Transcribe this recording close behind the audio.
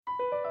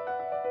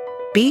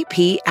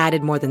BP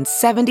added more than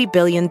 $70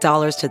 billion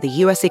to the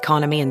U.S.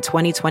 economy in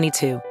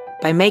 2022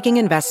 by making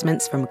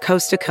investments from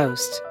coast to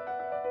coast.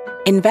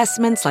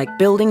 Investments like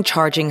building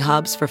charging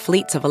hubs for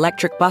fleets of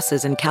electric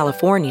buses in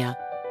California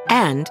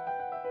and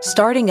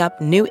starting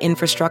up new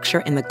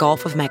infrastructure in the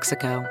Gulf of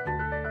Mexico.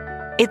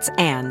 It's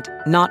and,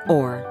 not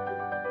or.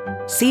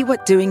 See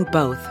what doing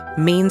both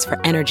means for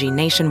energy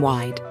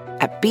nationwide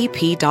at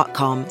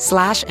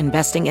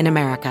bp.com/investing in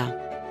America.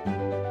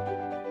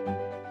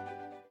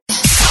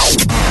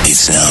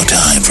 It's now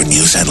time for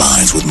news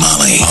headlines with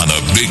Molly on the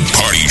Big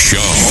Party Show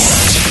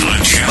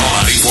on Channel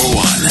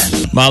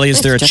 941. Molly,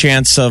 is there a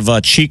chance of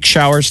cheek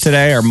showers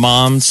today? Are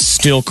moms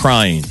still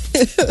crying?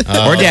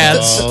 Or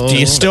dads? Do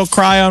you still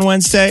cry on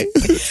Wednesday?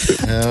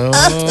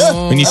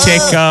 When you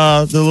take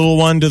the little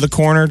one to the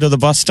corner, to the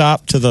bus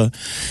stop, to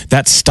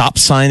that stop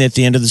sign at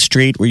the end of the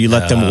street where you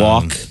let them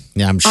walk?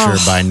 Yeah, I'm sure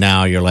by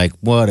now you're like,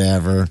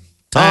 whatever.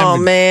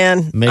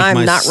 Man,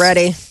 I'm not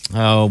ready.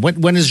 Oh,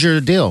 when is your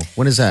deal?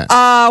 When is that?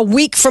 A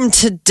week from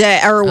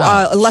today, or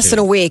less than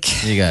a week.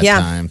 You got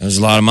time. There's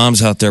a lot of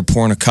moms out there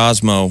pouring a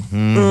Cosmo.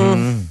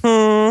 10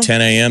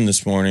 a.m.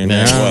 this morning.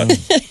 Yeah. What?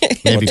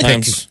 Maybe What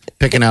times?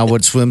 picking out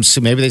what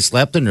swimsuit. Maybe they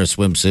slept in their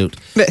swimsuit.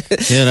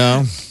 You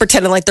know,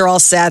 Pretending like they're all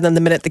sad, and then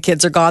the minute the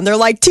kids are gone, they're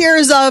like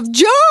tears of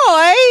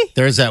joy.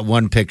 there's that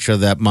one picture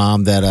of that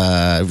mom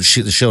that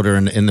she showed her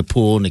in the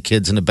pool and the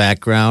kids in the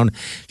background.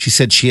 She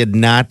said she had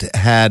not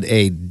had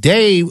a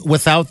day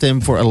without them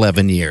for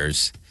 11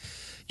 years.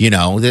 You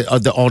know,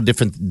 they're all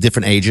different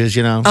ages.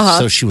 You know,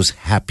 so she was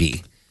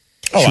happy.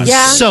 Oh, She was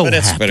Yeah. so but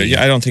it's happy. better.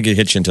 Yeah, I don't think it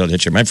hits you until it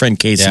hits you. My friend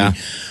Casey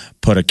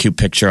put a cute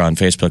picture on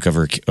Facebook of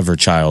her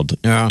child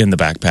in the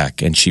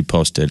backpack, and she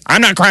posted,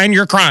 "I'm not crying,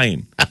 you're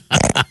crying."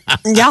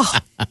 Yeah,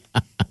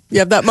 you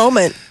have that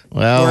moment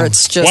Well, where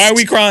it's just Why are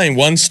we crying?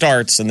 One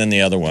starts, and then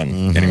the other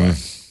one. Anyway.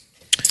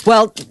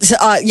 Well,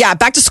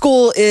 back to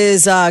school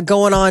is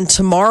going on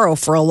tomorrow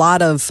for a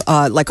lot of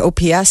like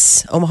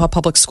OPS, Omaha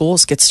Public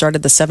Schools, gets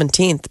started the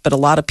 17th, but a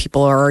lot of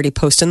people are already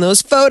posting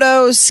those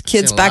photos.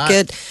 Kids back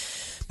at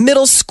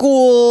middle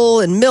school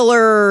and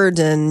Millard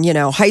and,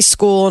 high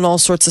school and all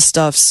sorts of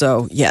stuff.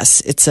 So,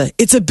 yes,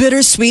 it's a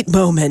bittersweet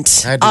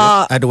moment.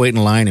 I had to wait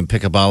in line and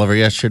pick up Oliver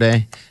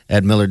yesterday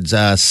at Millard's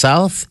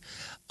South.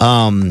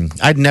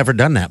 I'd never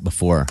done that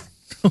before.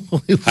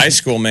 High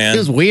school, man. It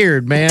was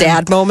weird, man.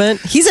 Dad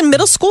moment. He's in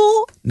middle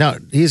school? No,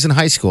 he's in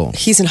high school.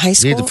 He's in high He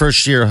school? had the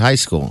first year of high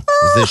school.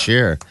 It was this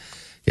year.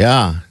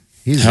 Yeah.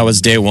 How was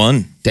day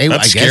one? Day one,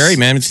 That's I guess. scary,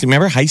 man.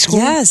 Remember high school?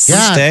 Yes.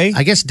 First day?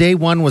 I guess day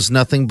one was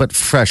nothing but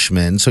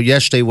freshmen. So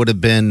yesterday would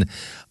have been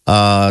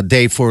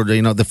day for,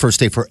 the first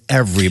day for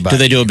everybody. Do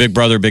they do a big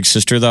brother, big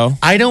sister, though?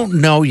 I don't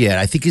know yet.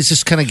 I think he's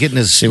just kind of getting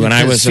his, See, when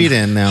I was feet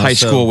in in now. high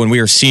so- school, when we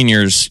were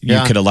seniors, you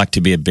Yeah. could elect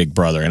to be a big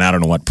brother. And I don't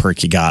know what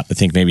perk you got. I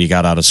think maybe you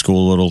got out of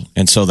school a little.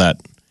 And so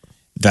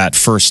that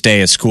first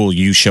day of school,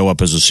 you show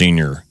up as a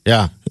senior.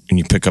 Yeah. And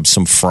you pick up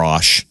some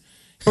frosh.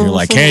 And you're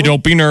like, hey,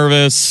 don't be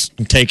nervous.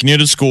 I'm taking you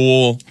to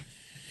school.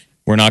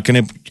 We're not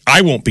going to,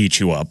 I won't beat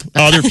you up.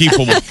 Other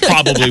people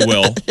probably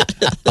will.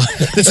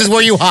 This is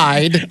where you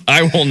hide.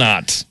 I will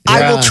not.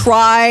 I will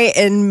try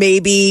and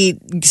maybe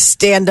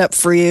stand up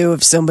for you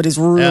if somebody's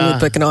really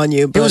picking on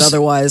you, but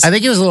otherwise. I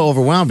think he was a little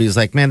overwhelmed. He was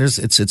like, man,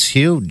 it's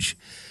huge.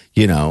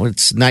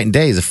 It's night and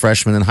day. He's a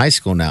freshman in high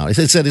school now. It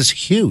said it's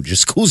huge. The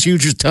school's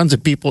huge. There's tons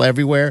of people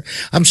everywhere.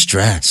 I'm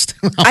stressed.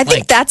 I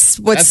think that's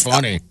what's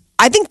funny.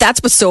 I think that's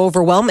what's so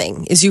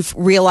overwhelming is you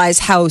realize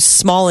how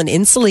small and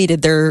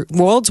insulated their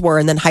worlds were,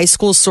 and then high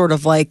school's sort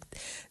of like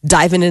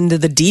diving into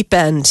the deep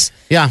end.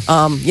 Yeah.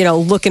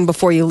 Looking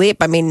before you leap.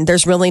 I mean,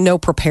 there's really no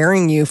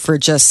preparing you for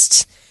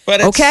just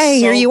But it's okay,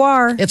 so- here you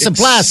are. It's a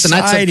blast. And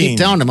that's what I keep exciting.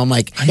 telling him. I'm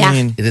like, Yeah.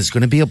 it is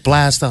going to be a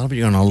blast. Oliver.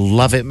 You're going to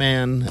love it,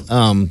 man.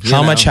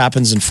 How much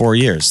happens in 4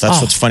 years?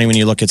 That's what's funny when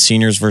you look at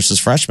seniors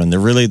versus freshmen. They're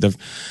really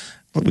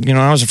when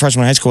I was a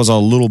freshman in high school, I was a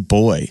little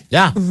boy.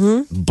 Yeah.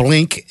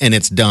 Blink and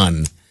it's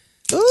done.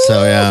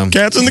 So, yeah.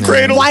 Cats in the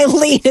cradle.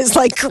 Wileen is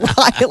like crying.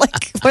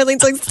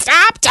 Wileen's like,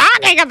 stop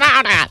talking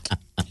about it.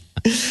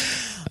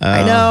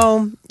 I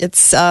know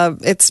it's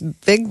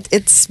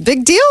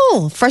big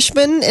deal.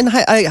 Freshman in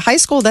high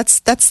school,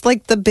 that's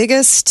like the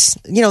biggest.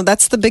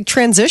 That's the big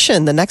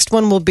transition. The next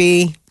one will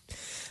be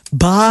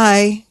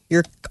bye.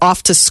 You're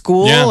off to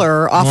school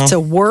or off to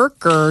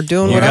work or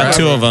doing We whatever. got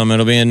two of them.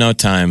 It'll be in no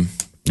time.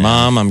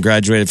 Mom, I'm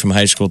graduated from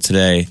high school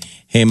today.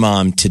 Hey,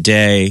 Mom,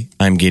 today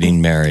I'm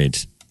getting married.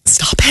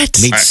 Stop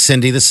it. Meet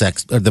Cindy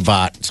the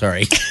bot.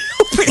 Sorry.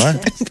 What?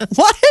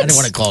 I didn't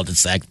want to call it the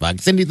sex bot.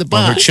 Cindy the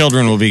Well, her bot.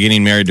 children will be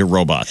getting married to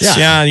robots.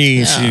 Yeah.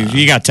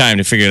 You got time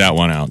to figure that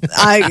one out.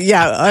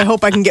 I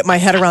hope I can get my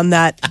head around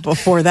that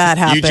before that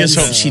happens. You just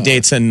hope she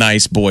dates a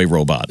nice boy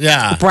robot.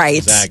 Yeah. Right.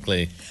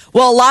 Exactly.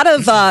 Well, a lot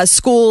of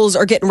schools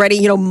are getting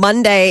ready.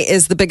 Monday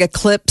is the big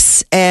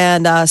eclipse,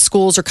 and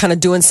schools are kind of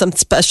doing some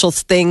special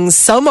things.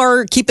 Some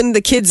are keeping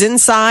the kids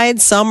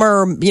inside. Some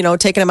are,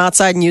 taking them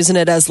outside and using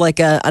it as like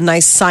a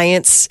nice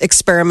science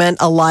experiment,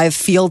 a live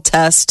field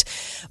test.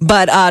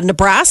 But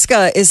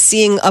Nebraska is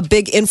seeing a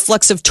big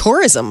influx of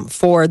tourism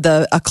for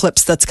the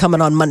eclipse that's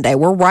coming on Monday.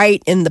 We're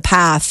right in the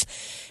path.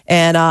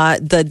 And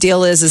the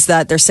deal is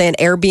that they're saying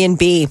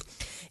Airbnb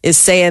is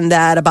saying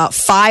that about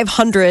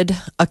 500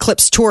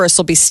 eclipse tourists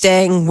will be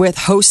staying with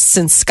hosts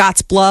in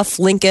Scottsbluff,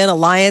 Lincoln,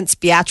 Alliance,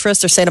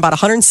 Beatrice. They're saying about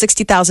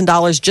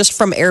 $160,000 just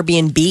from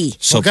Airbnb.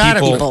 So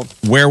people,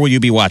 where will you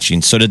be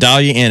watching? So to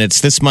dial you in,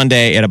 it's this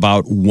Monday at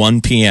about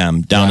 1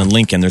 p.m. down in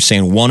Lincoln. They're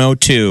saying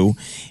 102,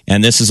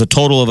 and this is a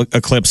total of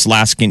eclipse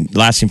lasting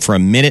for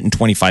 1 minute and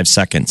 25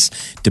 seconds,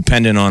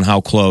 depending on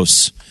how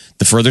close.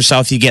 The further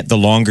south you get, the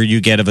longer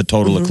you get of a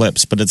total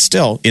eclipse, but it's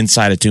still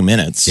inside of 2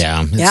 minutes.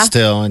 Yeah, it's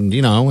still, and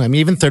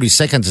even 30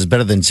 seconds is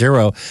better than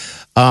zero.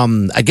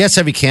 I guess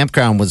every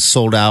campground was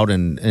sold out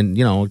and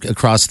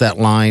across that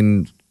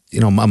line,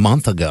 a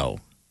month ago.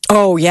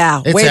 Oh,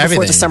 yeah. It's way everything.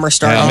 before the summer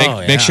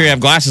started. Make sure you have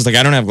glasses. Like,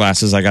 I don't have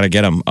glasses. I got to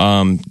get them.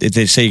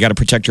 They say you got to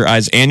protect your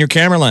eyes and your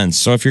camera lens.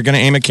 So if you're going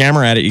to aim a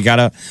camera at it, you got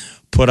to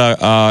put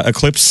a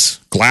eclipse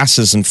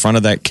glasses in front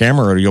of that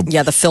camera, or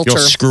the filter. You'll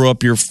screw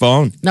up your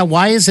phone. Now,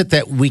 why is it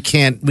that we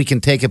can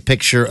take a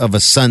picture of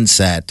a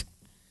sunset,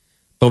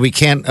 but we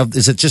can't?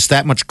 Is it just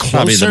that much closer?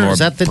 Probably the more is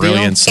that the deal?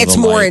 brilliance of It's the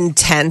more light.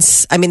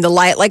 intense. I mean, the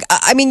light,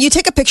 you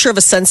take a picture of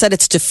a sunset,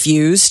 it's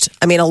diffused.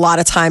 I mean, a lot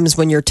of times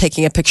when you're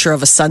taking a picture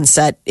of a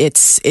sunset,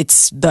 it's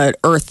the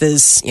earth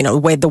is,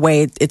 the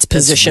way it's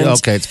positioned.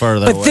 It's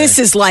farther away. But this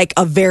is like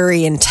a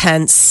very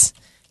intense,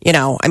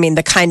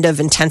 the kind of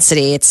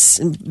intensity. It's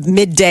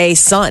midday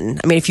sun.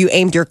 I mean, if you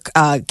aimed your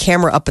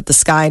camera up at the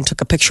sky and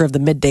took a picture of the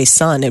midday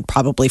sun, it'd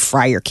probably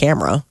fry your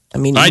camera. I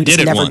mean, I did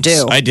it never once.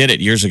 do. I did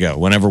it years ago.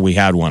 Whenever we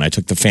had one, I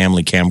took the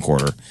family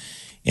camcorder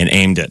and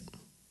aimed it.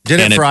 Did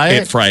it fry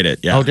it? It fried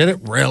it. Yeah. Oh, did it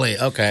really?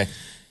 Okay.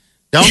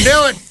 Don't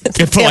do it.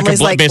 It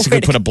put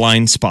basically put a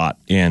blind spot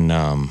in.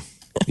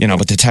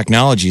 But the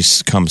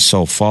technology's come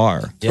so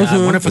far. Yeah, I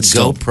wonder if a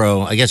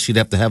GoPro. I guess you'd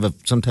have to have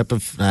some type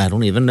of. I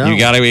don't even know. You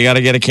got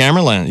to get a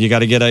camera lens. You got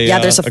to get a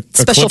there's a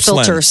special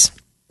filters.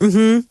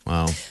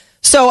 Wow.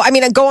 So,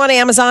 go on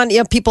Amazon.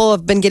 People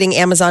have been getting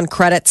Amazon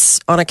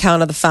credits on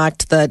account of the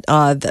fact that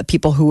the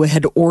people who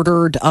had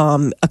ordered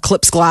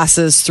eclipse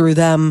glasses through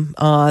them,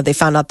 they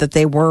found out that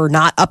they were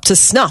not up to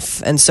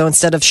snuff, and so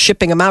instead of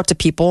shipping them out to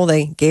people,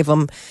 they gave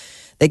them.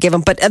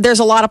 But there's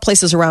a lot of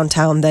places around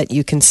town that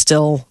you can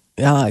still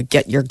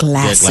get your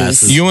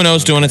glasses.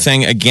 UNO's doing a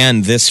thing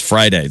again this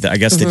Friday. I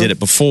guess they did it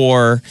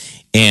before,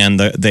 and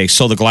they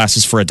sold the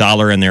glasses for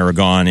 $1, and they were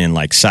gone in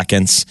like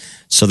seconds.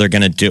 So they're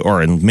going to do,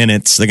 or in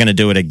minutes, they're going to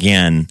do it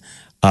again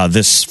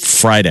this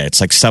Friday.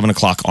 It's like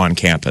 7:00 on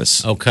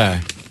campus. Okay.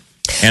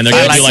 And they're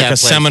going to do like that a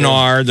place,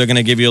 seminar. They're going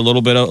to give you a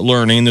little bit of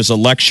learning. There's a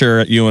lecture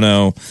at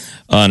UNO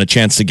and a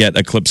chance to get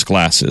eclipse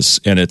glasses.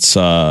 And it's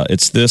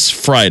this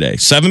Friday,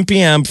 7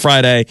 p.m.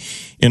 Friday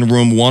in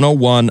room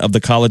 101 of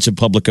the College of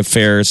Public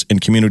Affairs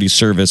and Community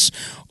Service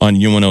on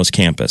UNO's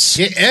campus.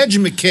 Get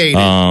educated.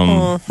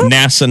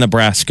 NASA,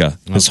 Nebraska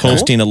is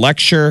hosting a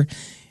lecture,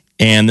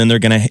 and then they're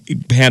going to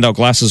hand out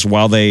glasses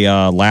while they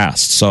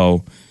last.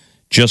 So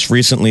just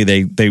recently,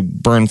 they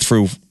burned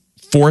through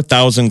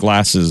 4,000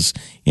 glasses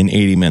in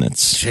 80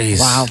 minutes. Jeez.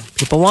 Wow.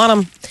 People want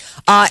them.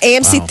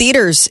 AMC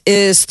Theaters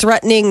is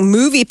threatening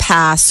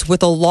MoviePass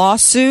with a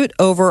lawsuit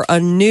over a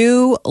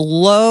new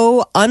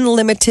low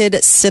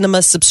unlimited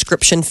cinema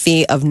subscription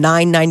fee of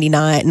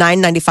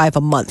 $9.95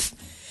 a month.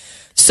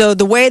 So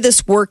the way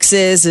this works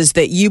is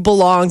that you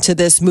belong to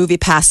this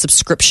MoviePass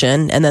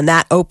subscription, and then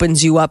that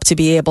opens you up to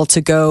be able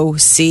to go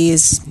see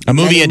a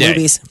movie a day.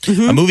 Movies.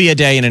 A movie a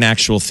day in an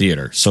actual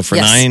theater. So for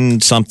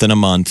 $9 something a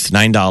month,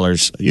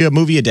 $9, you have a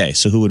movie a day.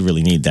 So who would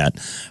really need that?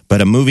 But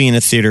a movie in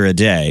a theater a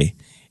day.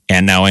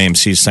 And now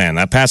AMC's saying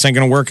that pass ain't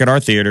going to work at our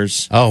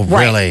theaters. Oh,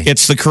 really?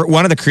 It's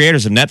one of the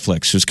creators of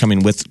Netflix who's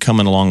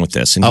coming along with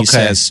this, and he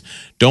says,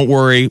 "Don't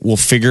worry, we'll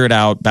figure it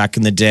out." Back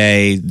in the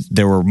day,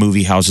 there were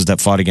movie houses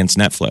that fought against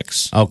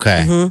Netflix.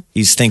 Okay.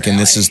 He's thinking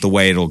this is the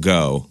way it'll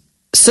go.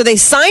 So they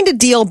signed a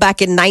deal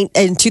back in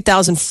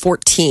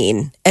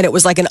 2014, and it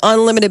was like an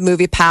unlimited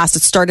movie pass.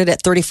 It started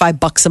at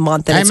 $35 a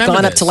month, and it's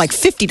gone up to like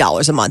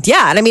 $50 a month.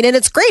 Yeah, and and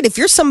it's great if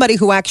you're somebody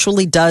who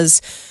actually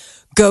does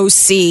go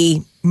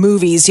see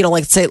movies,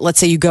 let's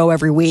say you go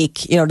every week,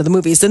 to the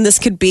movies, then this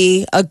could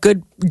be a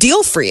good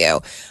deal for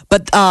you.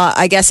 But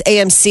I guess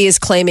AMC is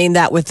claiming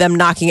that with them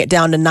knocking it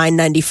down to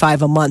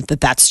 $9.95 a month,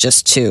 that's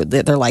just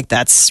they're like,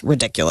 that's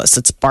ridiculous.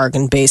 It's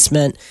bargain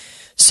basement.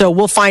 So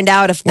we'll find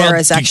out if there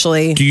is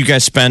actually. Do you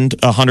guys spend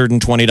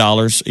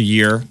 $120 a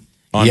year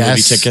on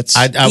movie tickets?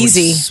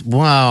 Easy.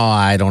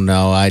 I don't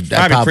know.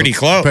 Probably pretty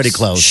close. Pretty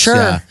close. Sure.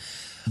 Yeah.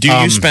 Do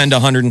you spend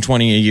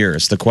 $120 a year?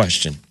 Is the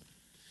question.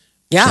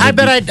 Yeah, I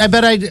bet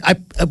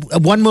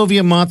one movie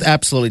a month,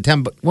 absolutely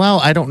 10. But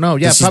I don't know.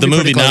 Yeah, this is the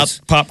movie, not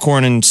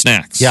popcorn and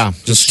snacks. Yeah,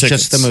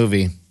 just the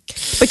movie.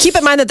 But keep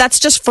in mind that that's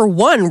just for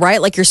one,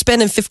 right? Like you're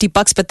spending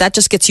 $50, but that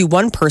just gets you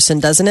one person,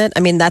 doesn't it? I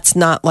mean, that's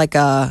not like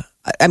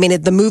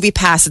the movie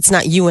pass, it's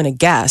not you and a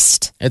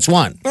guest. It's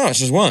one. No, it's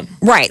just one.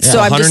 Right. So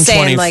I'm just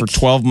saying, like, for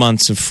 12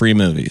 months of free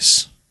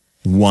movies.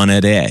 One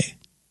a day.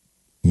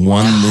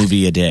 One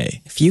movie a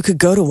day. if you could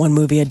go to one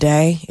movie a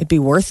day, it'd be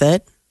worth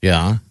it.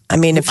 Yeah. I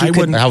mean, if you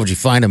could. How would you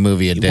find a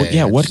movie a day?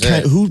 Yeah,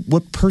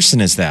 what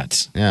person is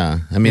that? Yeah.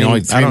 I mean,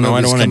 only three I don't know.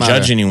 I movies don't want to come out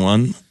judge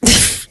anyone.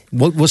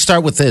 We'll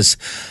start with this.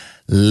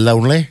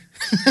 Lonely?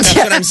 That's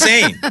what I'm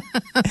saying.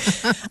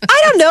 I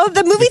don't know.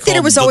 The movie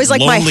theater was always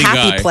like my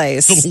happy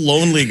place. The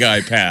lonely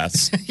guy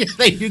pass. Yeah,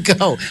 there you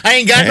go. I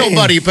ain't got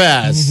nobody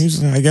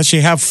pass. I guess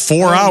you have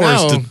 4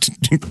 hours no.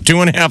 to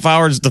 2.5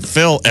 hours to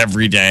fill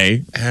every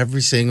day.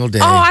 Every single day.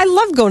 Oh, I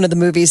love going to the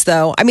movies,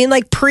 though. I mean,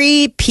 like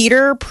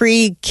pre-Peter,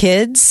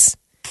 pre-kids,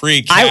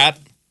 Pre-cat.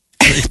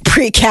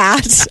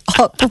 pre-cat,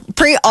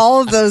 pre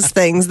all of those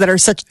things that are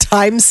such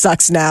time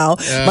sucks now.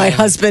 My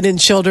husband and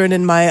children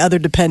and my other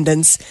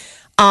dependents.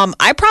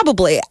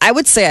 I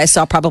would say I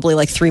saw probably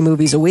like 3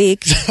 movies a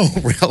week. Oh,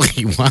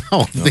 really?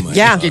 Wow.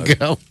 Yeah. There you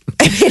go.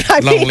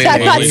 I'm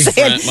not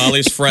saying.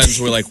 Molly's friends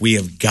were like, we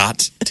have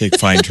got to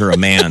find her a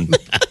man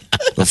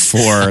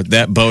before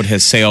that boat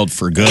has sailed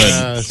for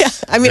good. Yeah,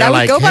 I mean, They're I would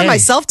like, go by hey.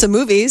 myself to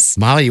movies.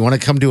 Molly, you want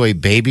to come to a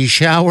baby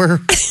shower?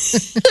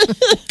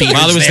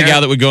 Molly was the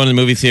gal that would go in the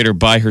movie theater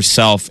by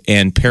herself,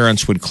 and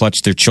parents would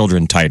clutch their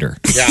children tighter.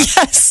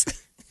 Yes.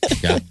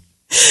 Yeah.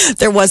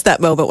 There was that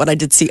moment when I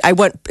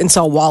went and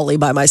saw Wall-E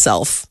by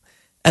myself.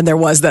 And there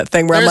was that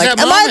thing where There's I'm like,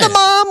 that am I the moment.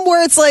 mom?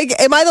 Where it's like,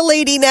 am I the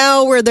lady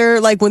now? Where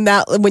they're like,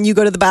 when you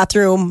go to the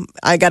bathroom,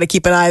 I got to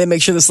keep an eye to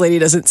make sure this lady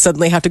doesn't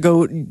suddenly have to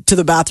go to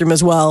the bathroom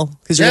as well.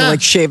 Because you're going to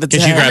like shave its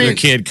If you head. grab your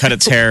kid, cut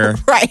its hair.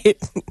 Right.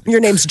 Your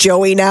name's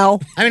Joey now.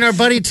 I mean, our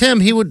buddy Tim,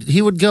 he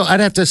would go, I'd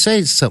have to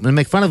say something and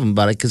make fun of him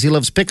about it because he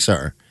loves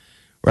Pixar.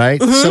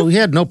 Right? So he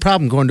had no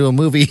problem going to a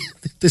movie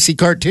to see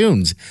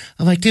cartoons.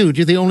 I'm like, dude,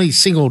 you're the only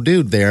single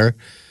dude there.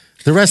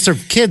 The rest are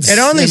kids. It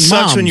only and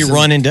sucks when moms you and-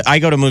 run into. I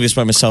go to movies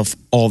by myself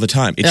all the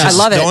time. It's Yeah. just,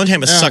 I love it. The only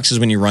time it sucks is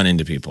when you run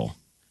into people.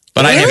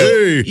 But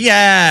Really?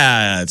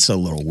 yeah, it's a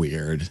little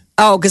weird.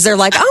 Oh, because they're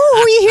like, oh,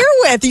 who are you here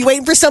with? Are you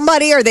waiting for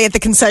somebody? Or are they at the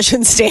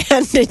concession stand?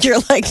 And you're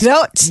like,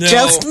 no, it's No.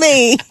 just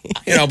me.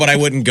 But I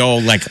wouldn't go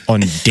like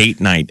on date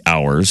night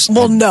hours.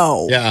 Well,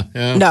 no. Yeah.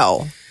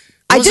 No.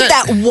 I was did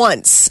that? that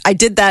once. I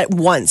did that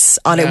once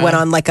it went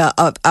on like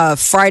a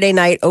Friday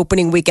night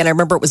opening weekend. I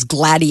remember it was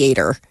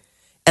Gladiator.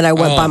 And I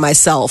went by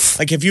myself.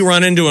 Like if you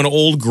run into an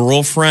old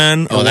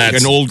girlfriend or like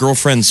that's- an old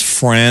girlfriend's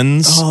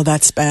friends, Oh,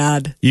 that's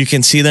bad. you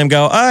can see them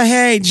go, oh,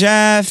 hey,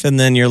 Jeff. And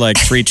then you're like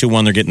 3, 2,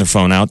 1, they're getting their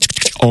phone out.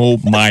 Oh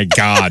my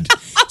God.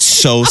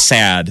 So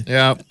sad.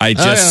 Yeah. I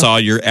just saw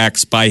your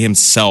ex by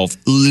himself.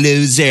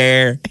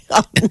 Loser.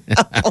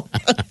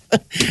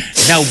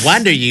 No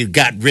wonder you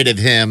got rid of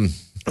him.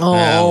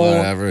 Oh.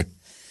 Whatever.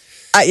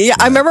 I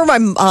remember my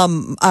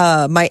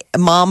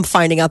mom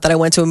finding out that I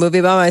went to a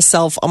movie by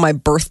myself on my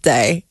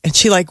birthday, and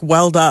she like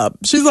welled up.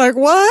 She's like,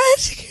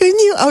 "What? Can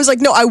you?" I was like,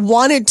 "No, I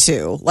wanted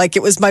to. Like,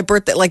 it was my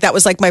birthday. Like, that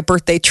was like my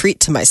birthday treat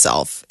to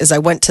myself. Is I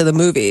went to the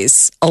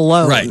movies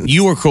alone. Right.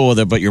 You were cool with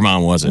it, but your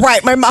mom wasn't.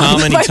 Right, my mom- How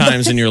many my-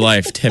 times in your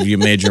life have you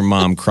made your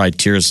mom cry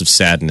tears of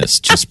sadness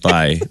just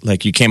by,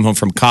 like, you came home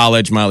from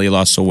college, Molly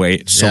lost so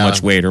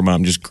much weight, her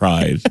mom just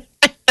cried.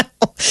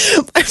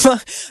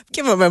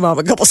 Giving my mom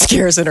a couple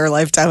scares in her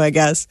lifetime, I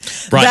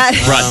guess.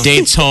 Brought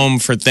dates home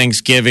for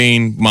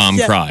Thanksgiving, mom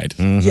Yeah. cried.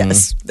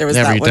 Yes, there was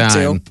Every that one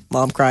time. too.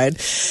 Mom cried.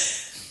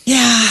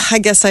 Yeah, I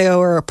guess I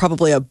owe her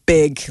probably a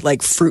big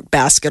like fruit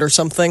basket or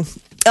something.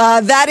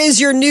 That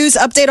is your news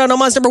update on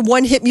Omaha's number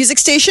 1 hit music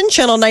station,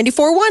 Channel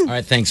 94.1. All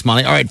right, thanks,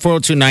 Molly. All right,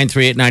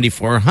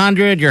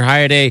 402-938-9400. Your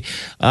high day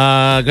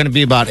going to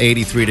be about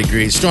 83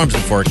 degrees. Storms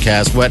in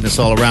forecast, wetness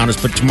all around us.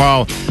 But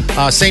tomorrow,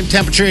 same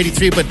temperature,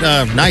 83, but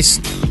nice,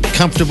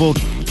 comfortable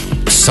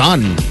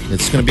sun.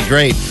 It's going to be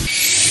great.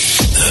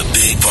 The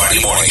Big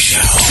Party Morning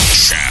Show.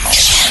 Channel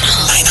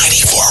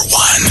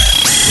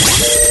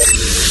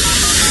 94.1.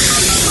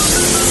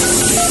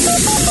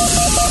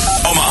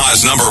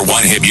 Omaha's number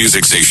 1 hit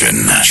music station.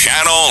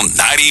 Channel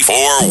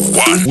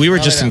 94.1. We were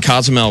just in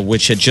Cozumel,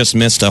 which had just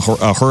missed a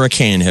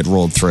hurricane had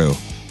rolled through.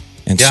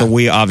 And so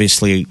we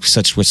obviously,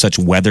 with such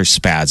weather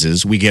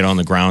spazzes, we get on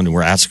the ground and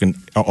we're asking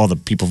all the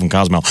people from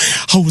Cozumel,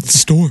 how was the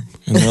storm?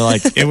 And they're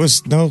like, it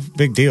was no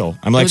big deal.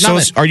 I'm like, so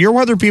are your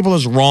weather people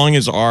as wrong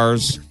as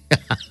ours?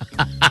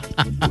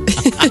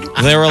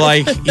 They were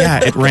like,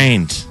 yeah, it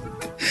rained.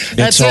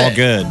 That's It's all it.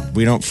 good.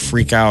 We don't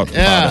freak out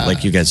about it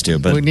like you guys do.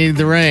 But We need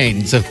the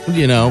rain, so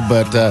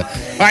But all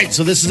right,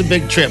 so this is a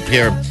big trip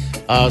here.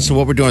 So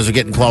what we're doing is we're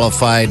getting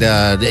qualified,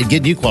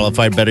 getting you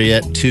qualified, better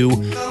yet, to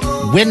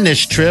win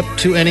this trip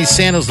to any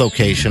Sandals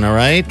location. All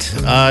right,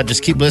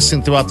 just keep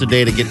listening throughout the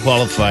day to get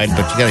qualified.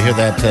 But you got to hear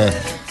that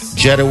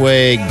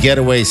Jetaway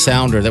Getaway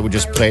sounder that we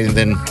just played, and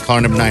then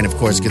caller number 9, of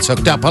course, gets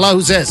hooked up. Hello,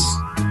 who's this?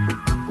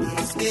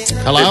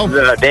 Hello,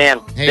 This is, Dan.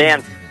 Hey.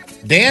 Dan.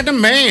 Dan the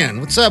man.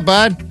 What's up,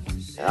 bud?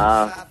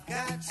 I'm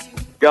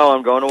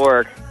going to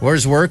work.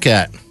 Where's work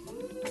at?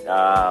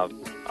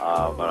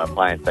 I'm an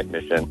appliance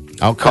technician.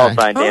 Okay. Call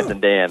sign Dancing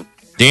Dan.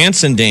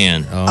 Dancing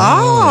Dan.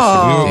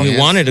 We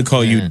wanted to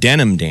call you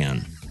Denim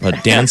Dan,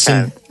 but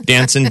Dancing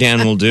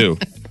Dan will do.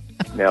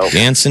 Nope.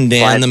 Dancing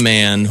Dan, the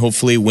man,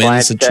 hopefully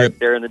wins the trip.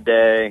 During the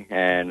day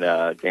and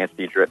dance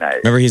teacher at night.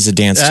 Remember, he's a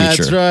dance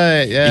teacher. That's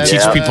right. Yeah, He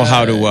teaches people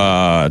how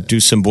to do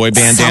some boy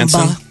band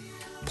dancing,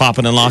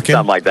 popping and locking.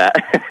 Something like that.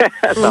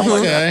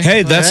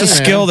 Hey, that's a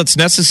skill that's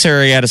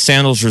necessary at a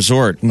Sandals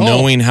resort,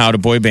 knowing how to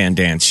boy band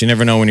dance. You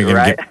never know when you're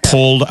going to get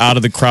pulled out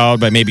of the crowd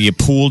by maybe a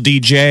pool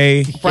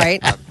DJ.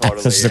 Right.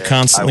 Because they're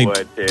constantly. I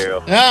would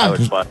too. Yeah. I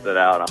would bust it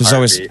out. There's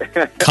always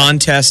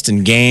contests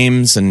and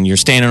games, and you're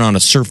standing on a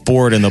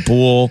surfboard in the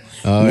pool,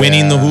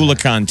 winning the hula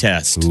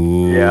contest.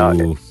 Ooh. Yeah.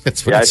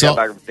 That's Yeah, what I it's got all.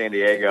 back from San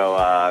Diego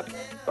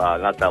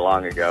not that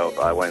long ago.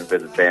 I went and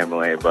visited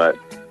family, but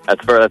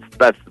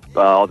that's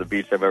all the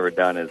beach I've ever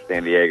done is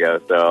San Diego.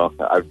 So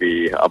I'd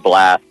be a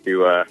blast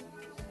to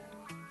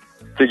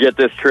get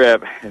this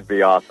trip. It'd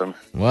be awesome.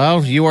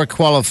 Well, you are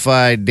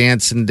qualified,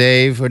 Dancing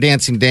Dave or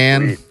Dancing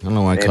Dan. I don't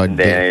know why I called you Dancing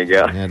Dan, there you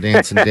go. Yeah,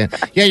 Dancing Dan.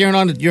 Yeah,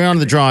 you're on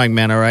the drawing,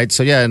 man. All right.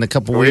 So yeah, in a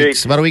couple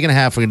weeks, about a week and a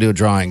half, we're gonna do a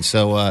drawing.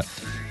 So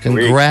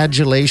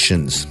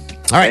congratulations.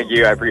 All right. Thank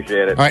you. I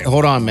appreciate it. All right,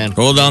 hold on, man.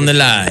 Hold on the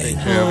line.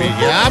 Here we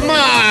go. Come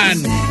on.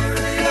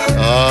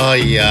 Oh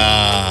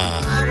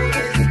yeah.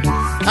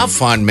 How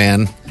fun,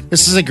 man.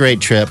 This is a great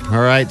trip.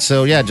 All right.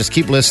 So, yeah, just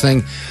keep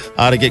listening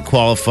to get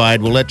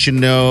qualified. We'll let you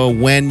know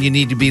when you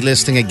need to be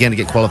listening again to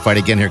get qualified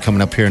again here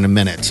coming up here in a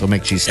minute. So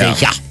make sure you stay.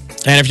 Yeah.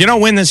 And if you don't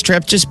win this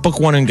trip, just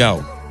book one and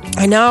go.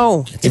 I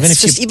know. Even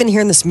It's if just even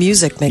hearing this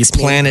music makes You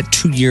plan it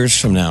 2 years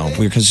from now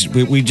because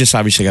we just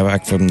obviously got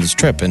back from this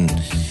trip and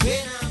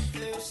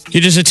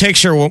it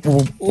takes you a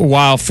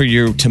while for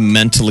you to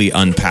mentally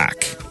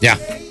unpack. Yeah.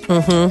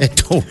 It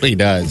totally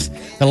does.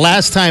 The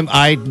last time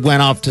I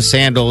went off to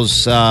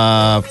Sandals for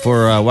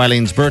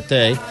Wileen's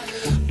birthday,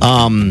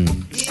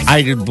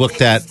 I did book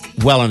that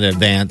well in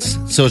advance.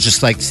 So it's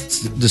just like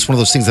just one of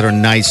those things that are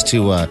nice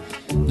to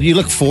you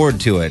look forward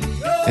to it.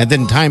 And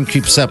then time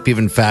creeps up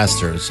even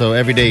faster. So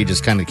every day you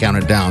just kind of count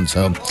it down.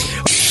 So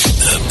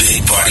The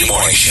Big Party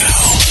Morning Show.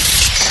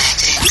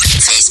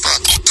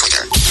 Facebook,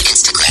 Twitter,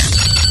 Instagram.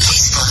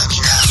 Please follow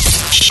me now.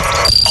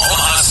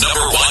 Omaha's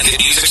 #1 hit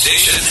music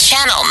station.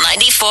 Channel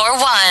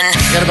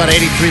 94.1. got about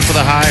 83 for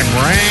the high and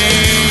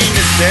rain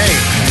today.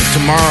 And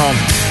tomorrow.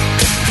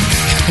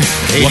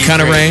 What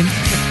kind of 83. rain?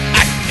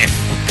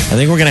 I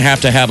think we're going to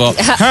have a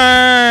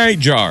hey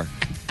jar.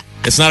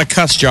 It's not a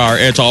cuss jar.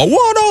 It's a what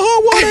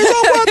is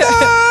up with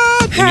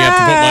that? And you have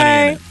to put money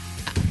in it.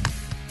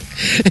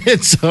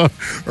 It's a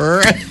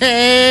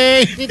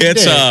rain.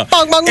 It's a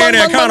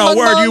any kind of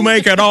word you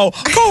make it all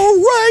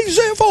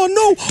crazy for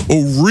no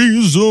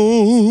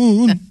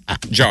reason.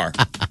 Jar.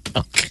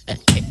 Okay.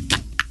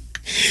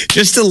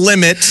 Just to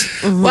limit,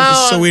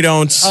 so we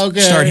don't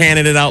start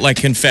handing it out like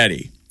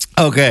confetti.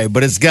 Okay,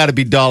 but it's got to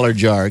be dollar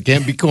jar. It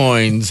can't be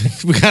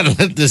coins. We got to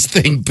let this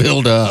thing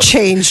build up.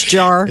 change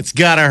jar. It's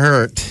got to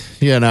hurt,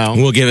 you know.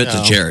 We'll give it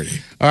to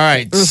charity. All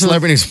right,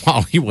 Celebrities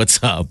Molly,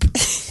 what's up?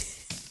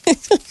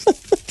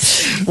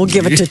 We'll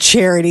give it to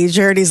charity.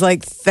 Charity's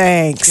like,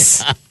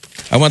 thanks.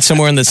 I want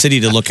somewhere in the city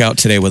to look out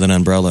today with an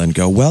umbrella and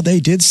go, well, they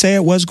did say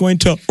it was going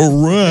to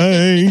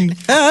rain.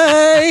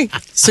 Hey,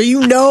 so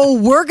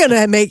they're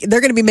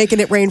gonna be making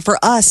it rain for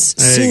us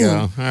There soon. you go.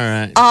 All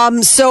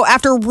right. So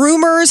after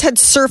rumors had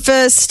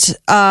surfaced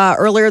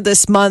earlier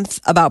this month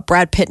about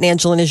Brad Pitt and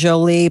Angelina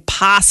Jolie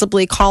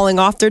possibly calling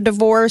off their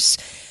divorce,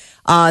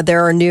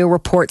 there are new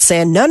reports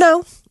saying,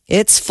 no,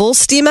 it's full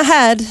steam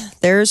ahead.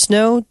 There's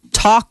no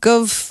talk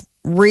of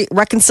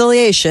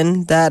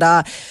reconciliation,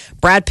 that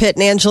Brad Pitt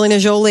and Angelina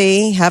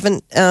Jolie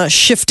haven't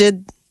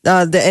shifted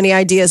any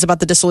ideas about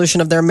the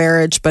dissolution of their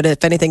marriage, but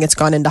if anything, it's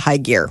gone into high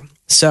gear.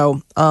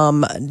 So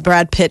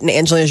Brad Pitt and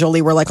Angelina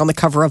Jolie were like on the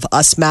cover of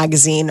Us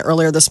magazine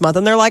earlier this month,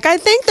 and they're like, I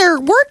think they're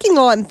working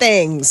on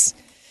things.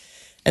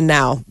 And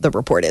now the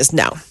report is,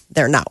 no,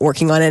 they're not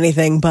working on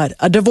anything but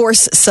a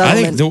divorce I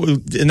settlement.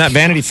 think in that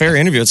Vanity Fair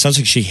interview, it sounds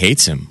like she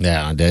hates him.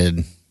 Yeah, I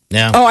did.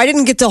 Yeah. Oh, I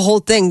didn't get the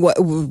whole thing. What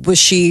was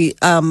she?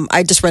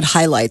 I just read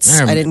highlights.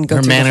 I didn't go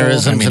her through the whole-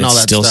 mannerisms. I mean, and it all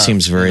that still stuff,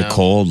 seems very you know?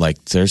 cold.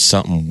 Like there's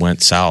something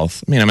went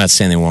south. I mean, I'm not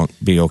saying they won't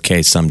be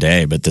okay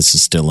someday, but this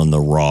is still in the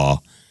raw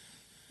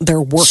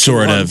They're working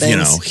sort on of,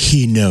 things.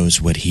 he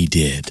knows what he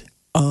did.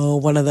 Oh,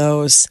 one of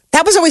those.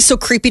 That was always so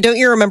creepy. Don't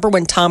you remember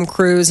when Tom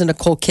Cruise and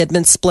Nicole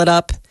Kidman split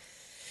up?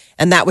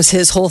 And that was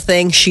his whole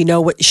thing. She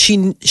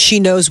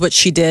knows what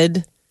she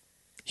did.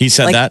 He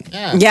said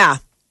that? Yeah.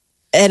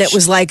 And it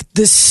was like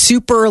this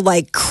super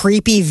like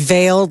creepy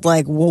veiled,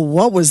 like, well,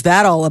 what was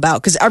that all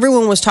about? Because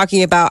everyone was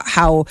talking about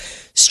how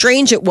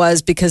strange it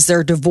was because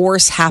their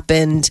divorce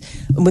happened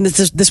when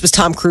this was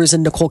Tom Cruise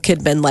and Nicole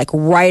Kidman, like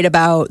right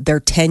about their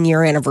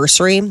 10-year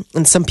anniversary.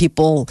 And some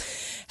people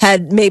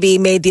had maybe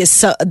made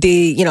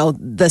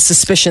the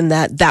suspicion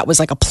that was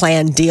like a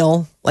planned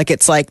deal. Like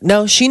it's like,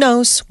 no, she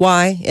knows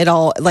why it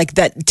all, like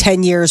that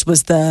 10 years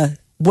was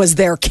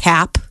their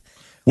cap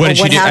What or did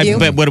she what do? have you.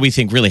 But what do we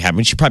think really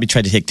happened? She probably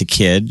tried to take the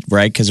kid,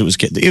 right? Because it was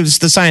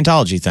the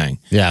Scientology thing.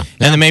 Yeah.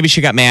 And then maybe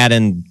she got mad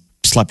and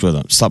slept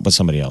with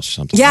somebody else or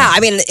something. Yeah, I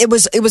mean, it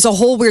was a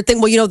whole weird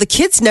thing. Well, the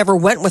kids never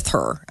went with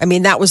her. I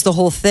mean, that was the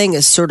whole thing.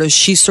 Is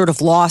she sort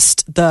of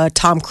lost the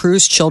Tom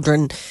Cruise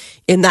children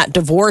in that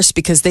divorce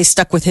because they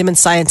stuck with him in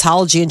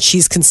Scientology, and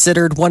she's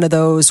considered one of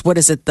those. What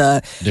is it?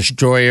 The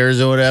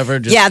Destroyers or whatever.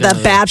 Just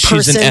the bad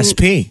person. She's an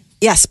SP.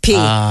 Yes, P.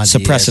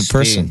 Suppressive DSP.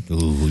 person.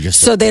 Ooh, just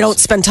So they don't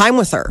spend time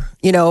with her,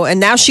 and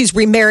now she's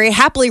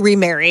happily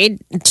remarried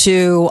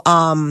to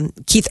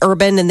Keith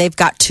Urban, and they've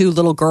got 2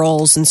 little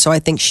girls, and so I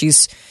think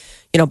she's,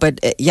 but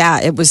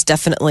it was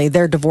definitely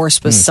their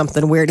divorce was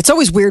something weird. It's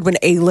always weird when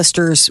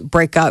A-listers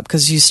break up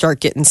because you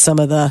start getting some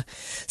of the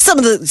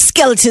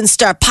skeletons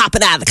start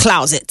popping out of the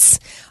closets.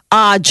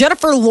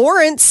 Jennifer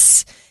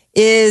Lawrence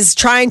is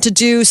trying to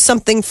do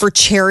something for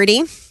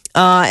charity.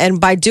 And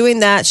by doing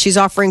that, she's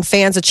offering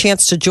fans a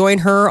chance to join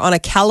her on a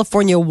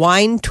California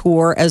wine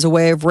tour as a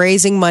way of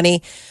raising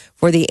money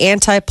for the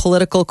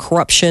anti-political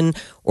corruption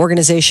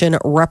organization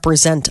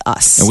Represent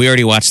Us. And we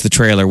already watched the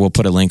trailer. We'll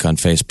put a link on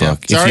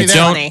Facebook. Yeah, If you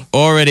don't funny.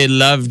 already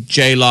love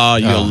J-Law,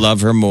 you'll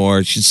love her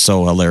more. She's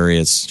so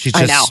hilarious. She's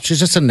I know.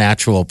 just a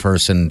natural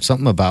person.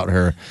 Something about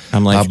her.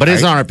 I'm like, but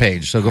it's on our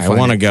page, so go I find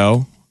want to it.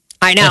 go.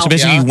 I know. So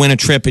basically, Yeah. you win a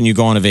trip and you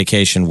go on a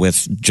vacation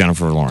with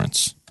Jennifer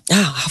Lawrence. Oh,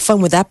 how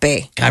fun would that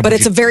be? God, But would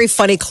it's you- a very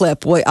funny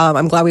clip.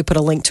 I'm glad we put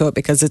a link to it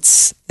because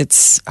it's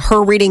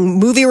her reading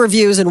movie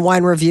reviews and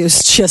wine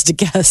reviews. Just a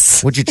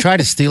guess. Would you try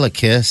to steal a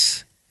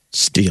kiss?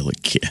 Steal a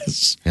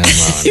kiss. Come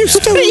on, You now.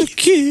 stole a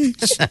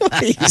kiss.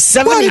 He's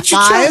Why did you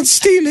try 75. and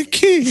steal a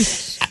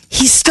kiss?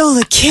 He stole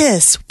a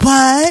kiss.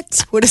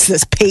 What? What is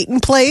this? Peyton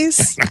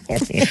Place?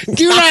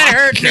 Do not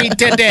hurt me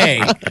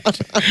today.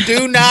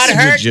 Do not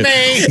hurt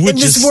me. In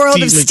this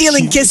world of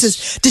stealing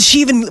kisses,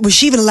 was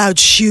she even allowed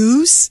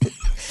shoes?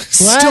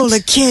 Stole a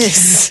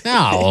kiss.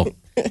 No.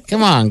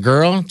 Come on,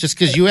 girl. Just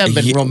because you haven't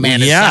been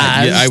romanticized.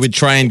 Yeah, I would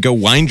try and go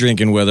wine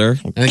drinking with her.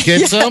 And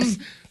get some?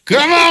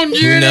 Come on, Who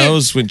Judy.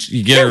 knows when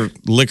you get her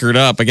liquored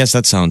up? I guess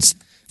that sounds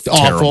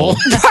Awful. terrible.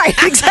 Right,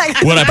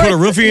 exactly. Would I put a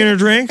roofie in her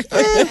drink?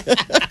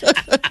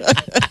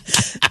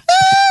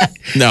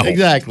 No.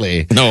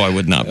 Exactly. No, I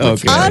would not.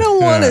 Okay. I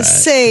don't want to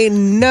say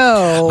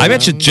no. I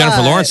bet you Jennifer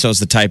but- Lawrence is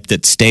the type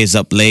that stays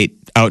up late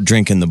out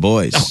drinking the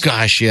boys. Oh,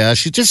 gosh, yeah.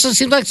 She just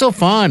seems like so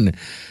fun.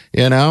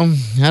 I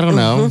don't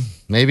know.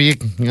 Maybe,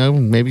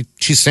 maybe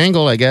she's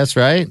single, I guess,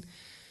 right?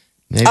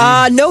 Maybe.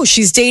 No,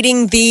 she's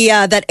dating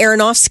that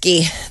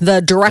Aronofsky, the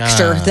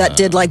director that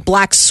did like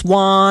Black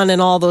Swan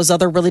and all those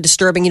other really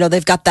disturbing.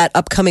 They've got that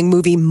upcoming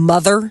movie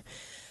Mother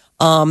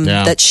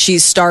that she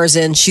stars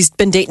in. She's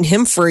been dating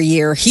him for a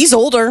year. He's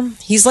older.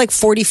 He's like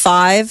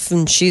 45,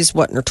 and she's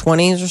in her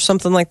 20s or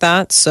something like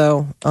that.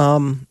 So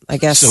I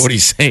guess. So what are you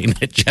saying?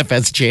 That Jeff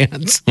has a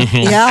chance?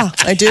 Yeah,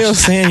 I do.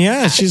 Saying,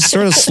 yeah, she's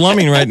sort of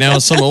slumming right now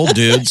with some old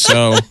dude.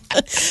 So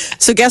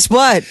So guess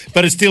what?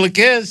 Better steal a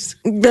kiss.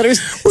 Better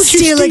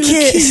steal a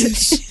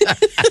kiss.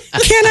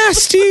 can I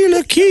steal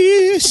a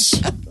kiss?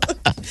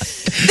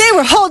 They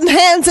were holding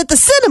hands at the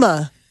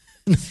cinema.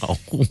 No.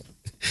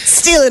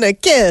 Stealing a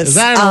kiss. Is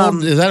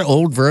that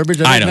old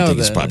verbiage? I didn't don't know think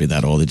it's that. probably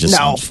that old. It just No,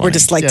 sounds funny. we're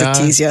just like Yeah.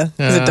 to tease you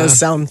because Yeah. it does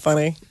sound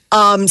funny.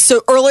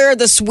 So earlier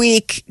this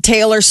week,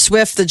 Taylor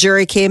Swift, the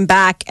jury came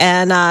back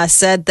and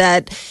said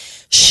that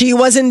she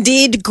was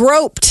indeed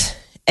groped.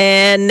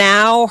 And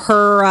now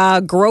her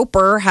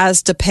groper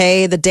has to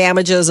pay the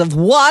damages of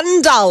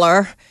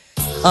 $1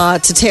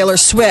 to Taylor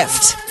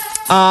Swift.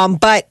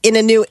 But in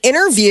a new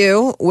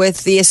interview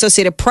with the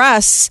Associated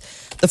Press,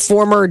 the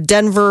former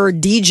Denver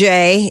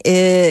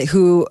DJ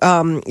who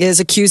is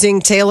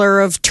accusing Taylor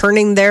of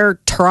turning their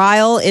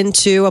trial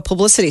into a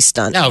publicity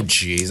stunt. Oh,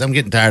 geez. I'm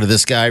getting tired of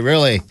this guy,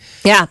 really.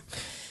 Yeah.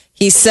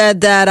 He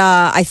said that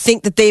I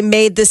think that they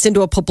made this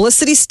into a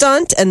publicity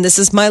stunt, and this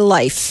is my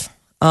life.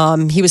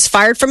 He was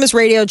fired from his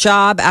radio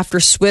job after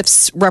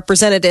Swift's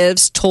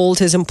representatives told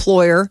his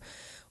employer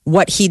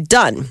what he'd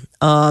done.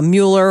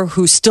 Mueller,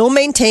 who still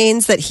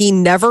maintains that he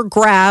never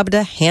grabbed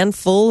a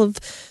handful of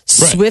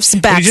Swift's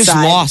But backside. he just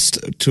lost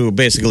to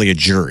basically a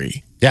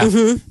jury. Yeah.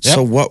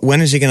 So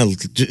when is he going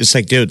to? It's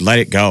like, dude, let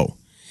it go.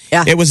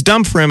 Yeah. It was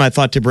dumb for him, I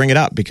thought, to bring it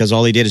up because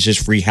all he did is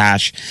just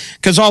rehash.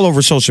 Because all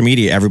over social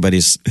media,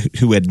 everybody's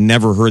who had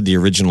never heard the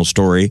original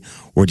story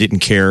or didn't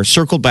care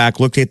circled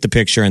back, looked at the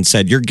picture, and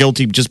said, "You're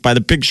guilty just by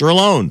the picture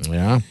alone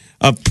Yeah.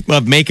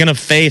 of making a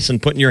face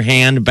and putting your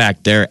hand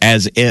back there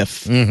as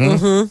if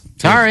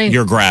Sorry.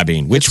 you're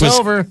grabbing," which It's was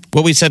over.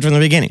 what we said from the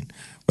beginning.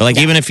 We're like,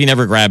 even if he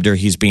never grabbed her,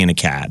 he's being a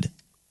cad.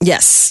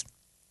 Yes.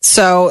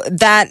 So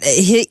that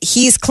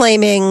he's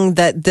claiming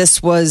that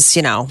this was,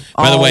 By the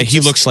all way, he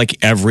just- looks like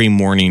every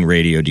morning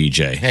radio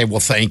DJ, Hey, well,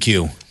 thank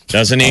you.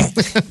 doesn't he?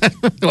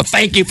 Well,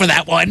 thank you for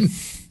that one.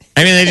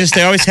 I mean,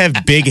 they always have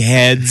big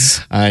heads.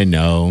 I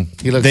know.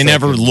 He looks They like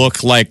never a-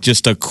 look like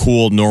just a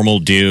cool, normal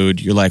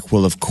dude. You're like,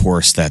 well, of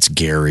course, that's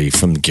Gary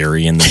from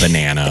Gary and the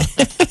Banana.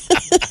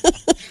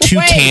 Too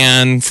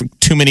tan,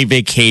 too many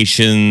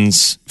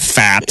vacations,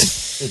 fat,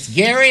 It's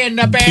Gary and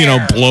the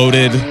Bear.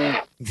 bloated.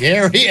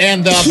 Gary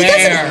and the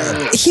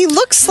Bear. He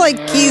looks like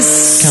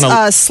he's Kinda-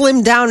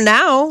 slimmed down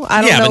now.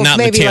 I don't know. but not in the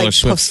maybe Taylor like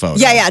Swift photo.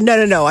 Yeah.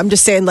 No. I'm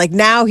just saying, like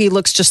now he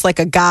looks just like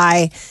a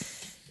guy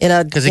in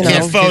a. Because he you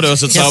can't know,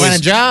 Photos, it's Can't find always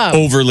a job.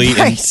 overly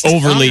Right.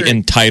 overly Hungry.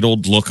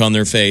 entitled look on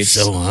their face.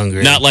 So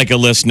hungry. Not like a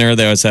listener.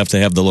 They always have to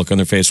have the look on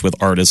their face with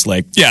artists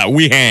like, yeah,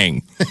 we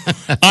hang.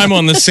 I'm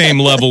on the same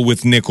level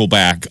with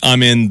Nickelback.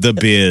 I'm in the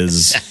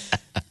biz.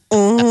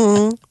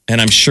 And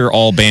I'm sure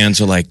all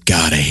bands are like,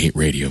 God, I hate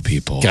radio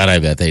people. God, I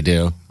bet they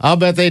do. I'll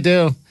bet they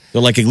do.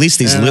 They're like, at least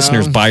these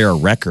listeners buy our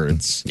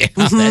records. Yeah,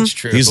 that's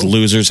true. These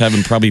losers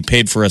haven't probably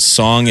paid for a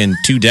song in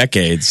 2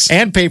 decades.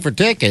 and pay for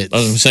tickets.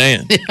 That's what I'm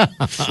saying.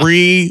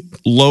 Free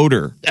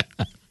loader.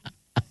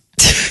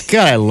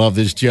 God, I love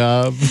this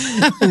job.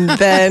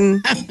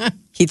 Then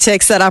he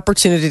takes that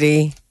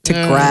opportunity to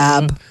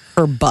grab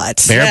her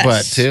butt. Bear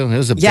butt, too. It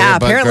was a Yeah, bear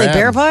butt apparently grab.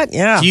 bear butt.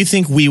 Yeah. Do you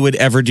think we would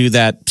ever do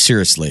that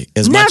seriously?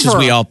 As much as Never.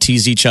 we all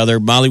tease each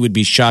other, Molly would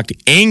be shocked,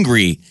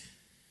 angry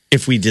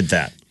if we did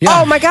that.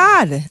 Oh my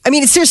God. I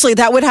mean, seriously,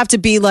 that would have to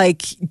be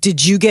like,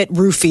 did you get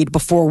roofied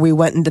before we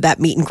went into that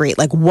meet and greet?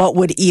 Like, what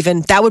would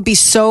even, that would be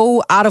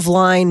so out of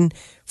line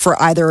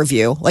for either of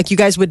you. Like, you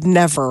guys would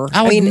never.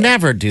 I would mean,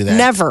 never do that.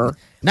 Never.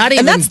 Not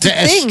And even that's to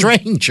the a thing.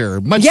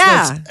 stranger, much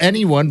Yeah. less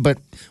anyone but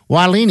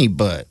Wileni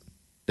butt.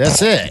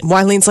 That's it.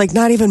 Wileen's like,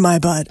 not even my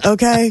butt,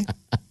 okay?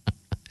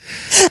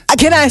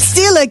 Can I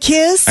steal a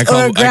kiss I or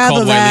called grab a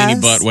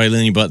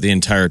Wileni butt the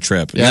entire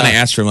trip. And then I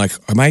asked her, I'm like,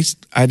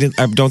 I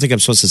don't think I'm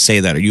supposed to say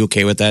that. Are you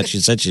okay with that? She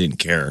said she didn't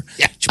care.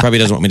 Yeah. She probably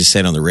doesn't want me to say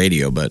it on the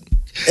radio, but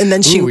And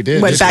then she Ooh, we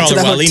did. went Just back to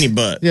the call her hotel. Wileni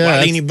butt.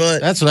 Yeah, Wileni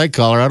butt. That's what I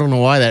call her. I don't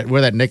know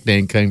where that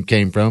nickname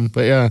came from,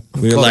 but yeah.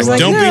 We were like, like,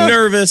 don't yeah. be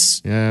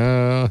nervous.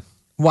 Yeah.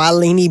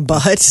 Wileeni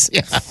butt.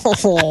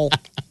 Oh,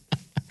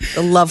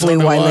 the lovely Don't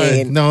know why.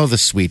 Wileen. No, the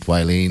sweet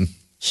Wileen.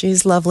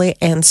 She's lovely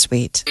and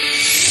sweet.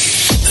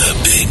 The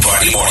Big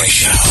Party Morning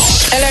Show.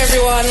 Hello,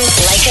 everyone.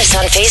 Like us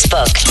on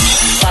Facebook.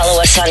 Follow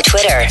us on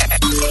Twitter.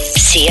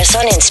 See us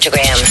on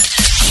Instagram.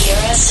 Hear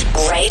us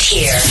right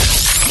here.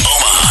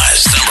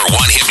 Omaha's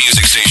 #1 hit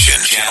music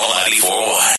station, Channel 94.1.